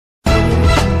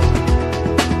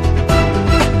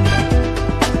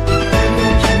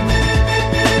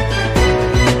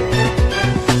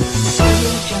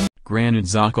Granit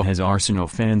Xhaka has Arsenal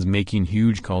fans making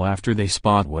huge call after they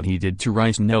spot what he did to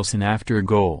Reiss Nelson after a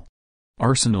goal.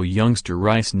 Arsenal youngster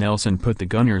Reiss Nelson put the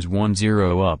Gunners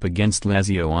 1-0 up against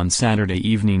Lazio on Saturday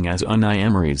evening as Unai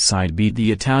Emery's side beat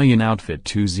the Italian outfit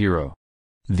 2-0.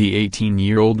 The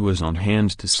 18-year-old was on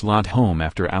hand to slot home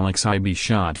after Alex Iwobi's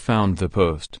shot found the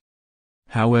post.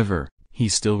 However, he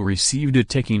still received a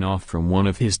ticking off from one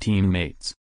of his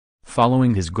teammates.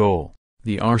 Following his goal,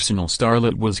 the Arsenal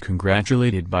starlet was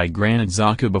congratulated by Granit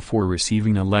Xhaka before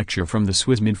receiving a lecture from the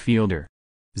Swiss midfielder.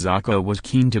 Xhaka was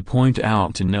keen to point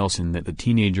out to Nelson that the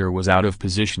teenager was out of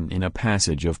position in a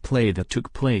passage of play that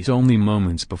took place only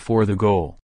moments before the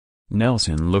goal.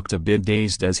 Nelson looked a bit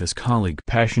dazed as his colleague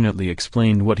passionately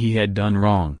explained what he had done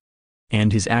wrong.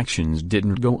 And his actions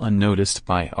didn't go unnoticed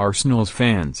by Arsenal's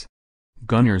fans.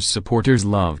 Gunners supporters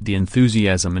loved the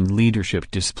enthusiasm and leadership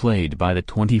displayed by the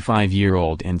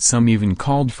 25-year-old, and some even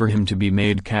called for him to be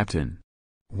made captain.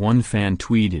 One fan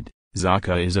tweeted,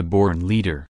 "Xhaka is a born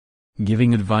leader,"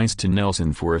 giving advice to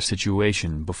Nelson for a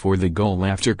situation before the goal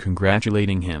after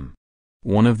congratulating him.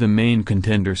 One of the main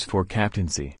contenders for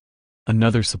captaincy.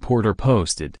 Another supporter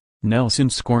posted, "Nelson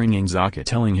scoring and Xhaka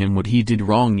telling him what he did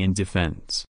wrong in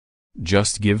defense.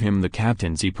 Just give him the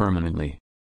captaincy permanently."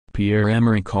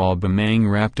 Pierre-Emerick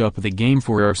Aubameyang wrapped up the game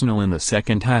for Arsenal in the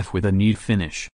second half with a neat finish.